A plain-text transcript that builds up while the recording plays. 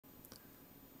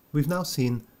We've now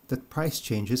seen that price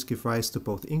changes give rise to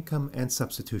both income and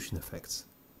substitution effects.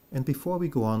 And before we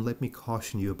go on, let me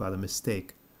caution you about a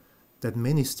mistake that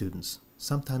many students,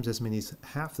 sometimes as many as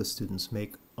half the students,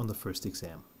 make on the first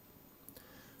exam.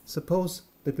 Suppose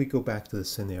that we go back to the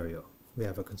scenario. We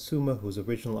have a consumer whose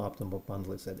original optimal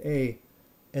bundle is at A,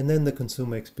 and then the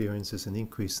consumer experiences an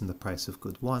increase in the price of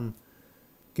good 1,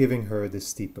 giving her this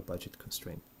steeper budget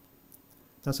constraint.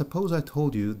 Now suppose I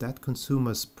told you that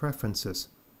consumer's preferences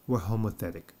were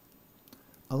homothetic.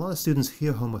 A lot of students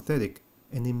hear homothetic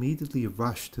and immediately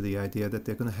rush to the idea that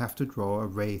they're going to have to draw a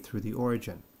ray through the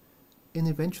origin. And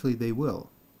eventually they will.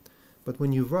 But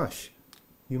when you rush,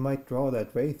 you might draw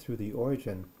that ray through the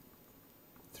origin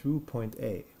through point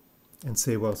A and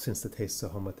say, well, since the tastes are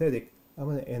homothetic, I'm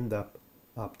going to end up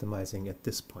optimizing at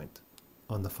this point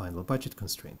on the final budget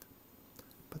constraint.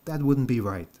 But that wouldn't be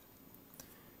right.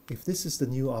 If this is the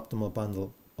new optimal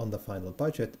bundle on the final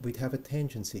budget, we'd have a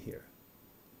tangency here.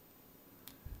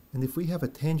 And if we have a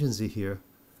tangency here,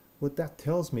 what that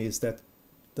tells me is that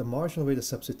the marginal rate of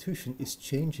substitution is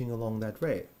changing along that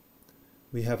ray.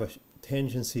 We have a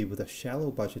tangency with a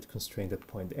shallow budget constraint at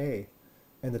point A,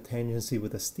 and a tangency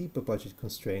with a steeper budget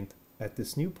constraint at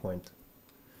this new point.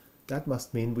 That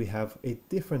must mean we have a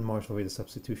different marginal rate of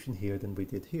substitution here than we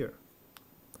did here.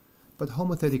 But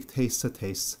homothetic tastes are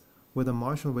tastes where the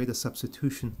marginal rate of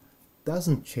substitution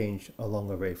doesn't change along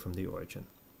a ray from the origin.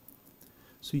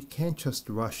 So you can't just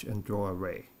rush and draw a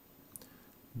ray.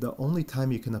 The only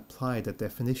time you can apply the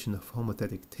definition of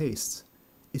homothetic tastes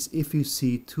is if you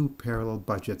see two parallel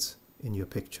budgets in your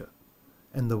picture.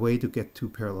 And the way to get two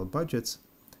parallel budgets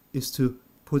is to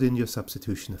put in your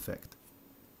substitution effect.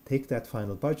 Take that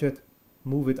final budget,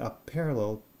 move it up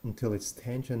parallel until it's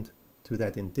tangent to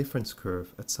that indifference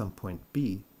curve at some point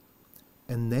B,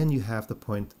 and then you have the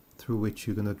point through which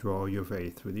you're going to draw your ray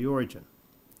through the origin.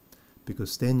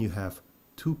 Because then you have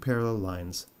two parallel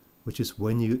lines, which is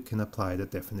when you can apply the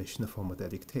definition of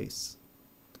homothetic tastes.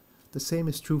 The same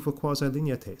is true for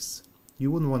quasi-linear tastes.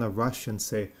 You wouldn't want to rush and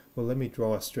say, well, let me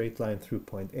draw a straight line through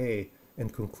point A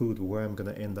and conclude where I'm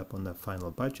going to end up on the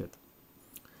final budget.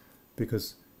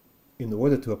 Because in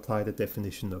order to apply the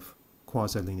definition of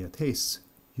quasi-linear tastes,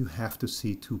 you have to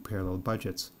see two parallel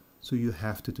budgets, so you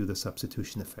have to do the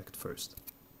substitution effect first.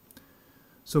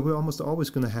 So we're almost always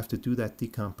going to have to do that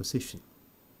decomposition.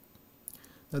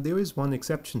 Now there is one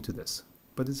exception to this,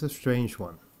 but it's a strange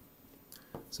one.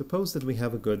 Suppose that we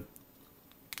have a good,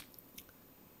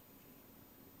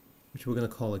 which we're going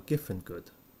to call a Giffen good,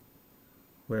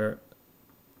 where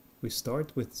we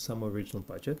start with some original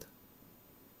budget,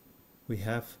 we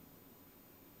have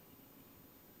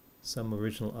some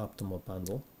original optimal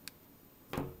bundle,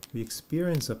 we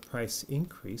experience a price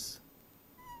increase,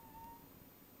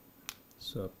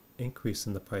 so increase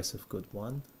in the price of good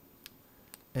 1,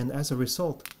 and as a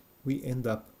result we end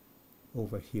up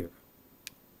over here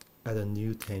at a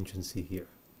new tangency here.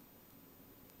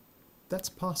 That's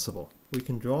possible. We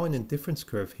can draw an indifference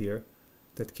curve here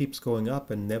that keeps going up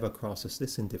and never crosses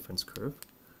this indifference curve.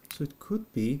 So it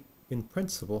could be, in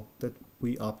principle, that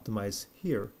we optimize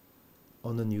here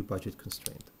on the new budget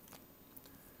constraint.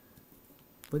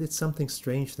 But it's something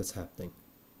strange that's happening,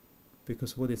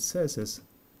 because what it says is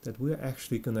that we're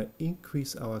actually going to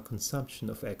increase our consumption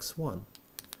of x1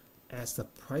 as the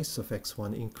price of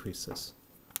x1 increases.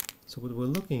 So what we're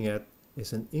looking at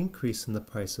is an increase in the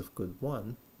price of good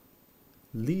 1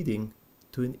 leading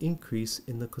to an increase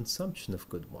in the consumption of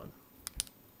good 1.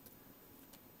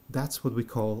 That's what we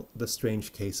call the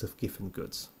strange case of Giffen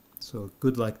goods. So a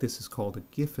good like this is called a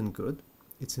Giffen good.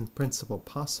 It's in principle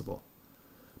possible,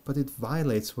 but it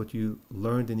violates what you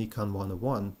learned in Econ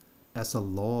 101 as a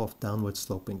law of downward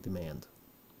sloping demand.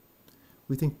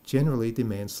 We think generally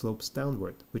demand slopes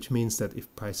downward, which means that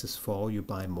if prices fall, you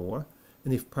buy more,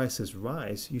 and if prices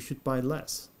rise, you should buy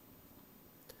less.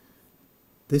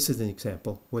 This is an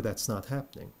example where that's not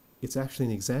happening. It's actually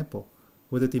an example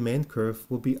where the demand curve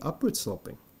will be upward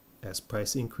sloping. As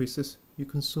price increases, you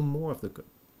consume more of the good.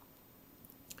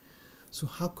 So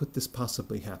how could this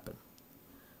possibly happen?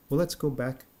 Well, let's go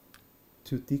back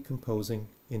to decomposing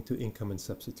into income and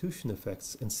substitution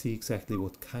effects and see exactly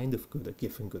what kind of good a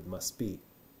Giffen good must be.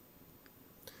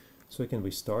 So again,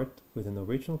 we start with an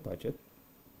original budget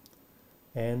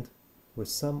and with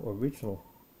some original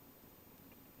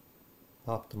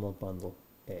optimal bundle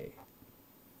A.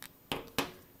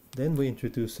 Then we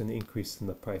introduce an increase in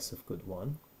the price of good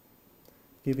 1,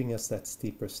 giving us that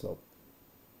steeper slope.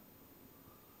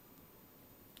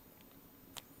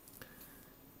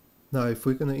 Now, if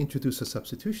we're going to introduce a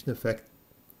substitution effect,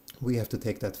 we have to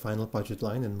take that final budget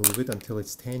line and move it until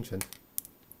it's tangent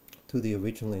to the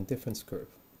original indifference curve.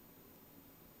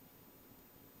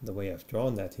 The way I've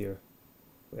drawn that here,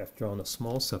 I've drawn a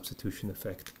small substitution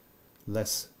effect,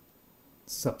 less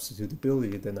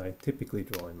substitutability than I typically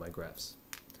draw in my graphs.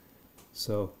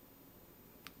 So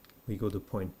we go to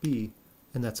point B,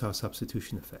 and that's our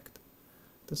substitution effect.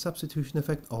 The substitution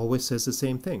effect always says the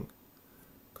same thing.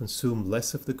 Consume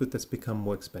less of the good that's become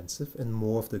more expensive and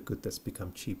more of the good that's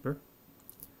become cheaper.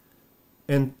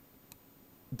 And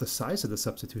the size of the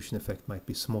substitution effect might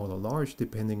be small or large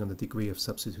depending on the degree of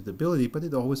substitutability, but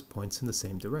it always points in the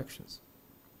same directions.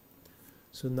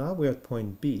 So now we're at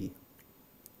point B,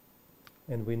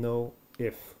 and we know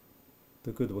if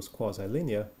the good was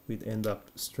quasi-linear, we'd end up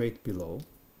straight below.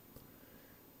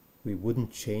 We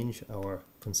wouldn't change our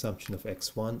consumption of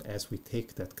X1 as we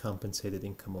take that compensated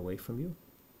income away from you.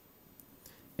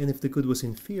 And if the good was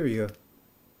inferior,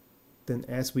 then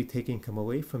as we take income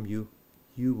away from you,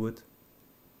 you would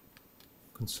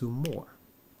consume more.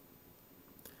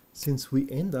 Since we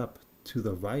end up to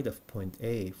the right of point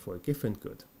A for a Giffen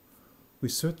good, we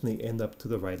certainly end up to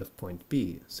the right of point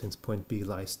B, since point B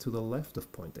lies to the left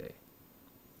of point A.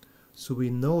 So we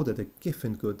know that a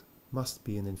Giffen good must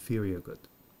be an inferior good.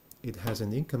 It has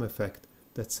an income effect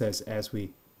that says as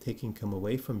we take income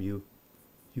away from you,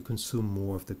 you consume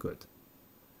more of the good.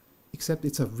 Except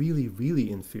it's a really, really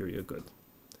inferior good.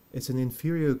 It's an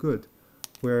inferior good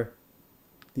where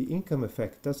the income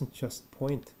effect doesn't just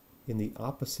point in the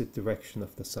opposite direction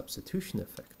of the substitution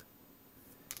effect.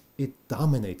 It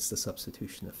dominates the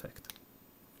substitution effect.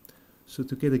 So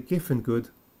to get a Giffen good,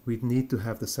 we'd need to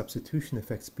have the substitution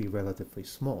effects be relatively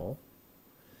small,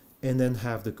 and then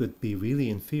have the good be really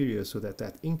inferior so that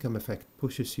that income effect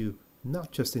pushes you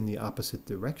not just in the opposite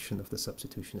direction of the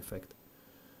substitution effect,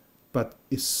 but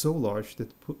is so large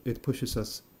that it pushes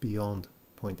us beyond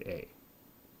point A.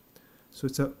 So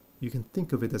you can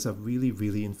think of it as a really,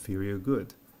 really inferior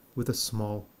good with a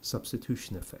small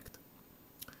substitution effect.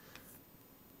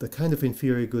 The kind of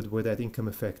inferior good where that income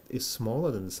effect is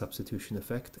smaller than the substitution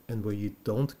effect and where you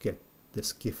don't get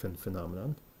this Giffen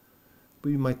phenomenon,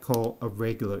 we might call a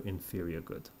regular inferior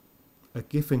good. A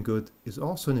Giffen good is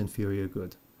also an inferior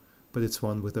good, but it's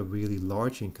one with a really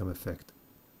large income effect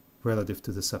relative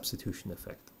to the substitution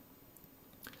effect.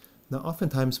 Now,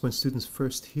 oftentimes when students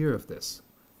first hear of this,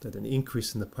 that an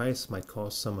increase in the price might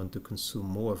cause someone to consume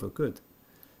more of a good,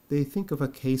 they think of a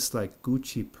case like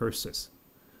Gucci purses,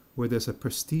 where there's a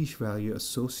prestige value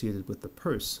associated with the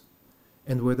purse,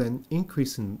 and where an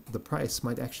increase in the price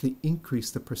might actually increase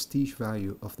the prestige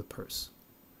value of the purse.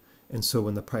 And so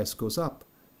when the price goes up,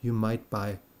 you might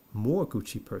buy more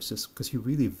Gucci purses because you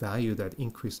really value that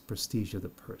increased prestige of the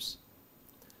purse.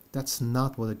 That's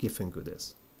not what a Giffen good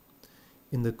is.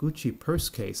 In the Gucci purse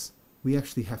case, we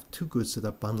actually have two goods that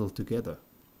are bundled together,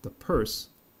 the purse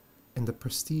and the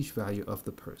prestige value of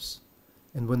the purse.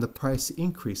 And when the price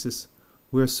increases,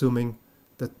 we're assuming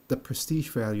that the prestige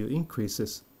value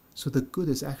increases, so the good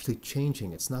is actually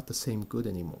changing. It's not the same good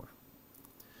anymore.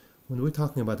 When we're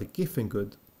talking about a Giffen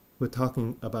good, we're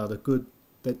talking about a good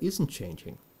that isn't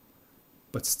changing,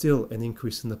 but still an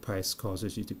increase in the price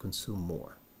causes you to consume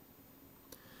more.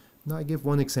 Now I give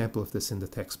one example of this in the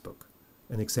textbook,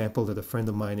 an example that a friend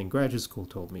of mine in graduate school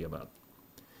told me about.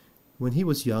 When he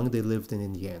was young, they lived in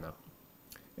Indiana.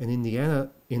 And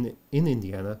in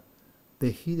Indiana,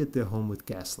 they heated their home with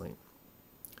gasoline.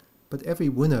 But every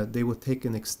winter, they would take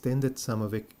an extended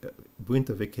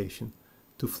winter vacation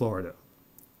to Florida.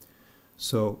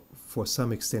 So for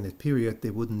some extended period, they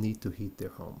wouldn't need to heat their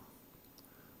home.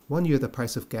 One year, the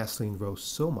price of gasoline rose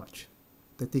so much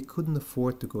that they couldn't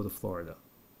afford to go to Florida.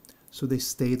 So they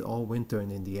stayed all winter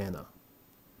in Indiana.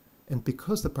 And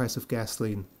because the price of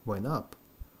gasoline went up,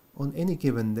 on any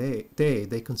given day,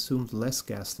 they consumed less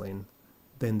gasoline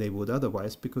than they would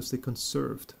otherwise because they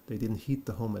conserved. They didn't heat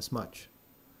the home as much.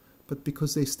 But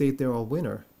because they stayed there all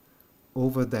winter,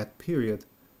 over that period,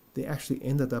 they actually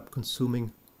ended up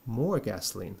consuming more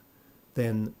gasoline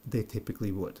than they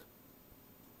typically would.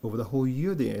 Over the whole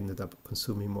year, they ended up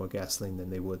consuming more gasoline than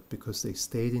they would because they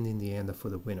stayed in Indiana for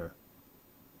the winter.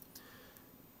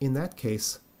 In that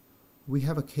case, we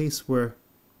have a case where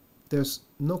there's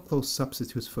no close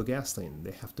substitutes for gasoline.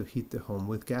 They have to heat their home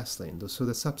with gasoline, so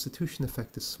the substitution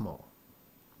effect is small.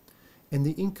 And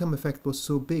the income effect was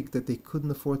so big that they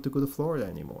couldn't afford to go to Florida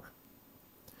anymore.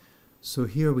 So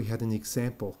here we had an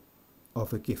example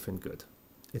of a Giffen good.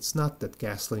 It's not that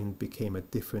gasoline became a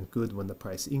different good when the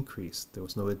price increased. There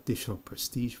was no additional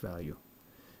prestige value.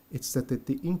 It's that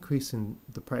the increase in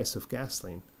the price of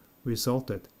gasoline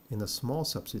resulted in a small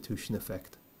substitution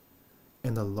effect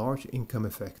and a large income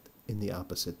effect in the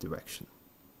opposite direction.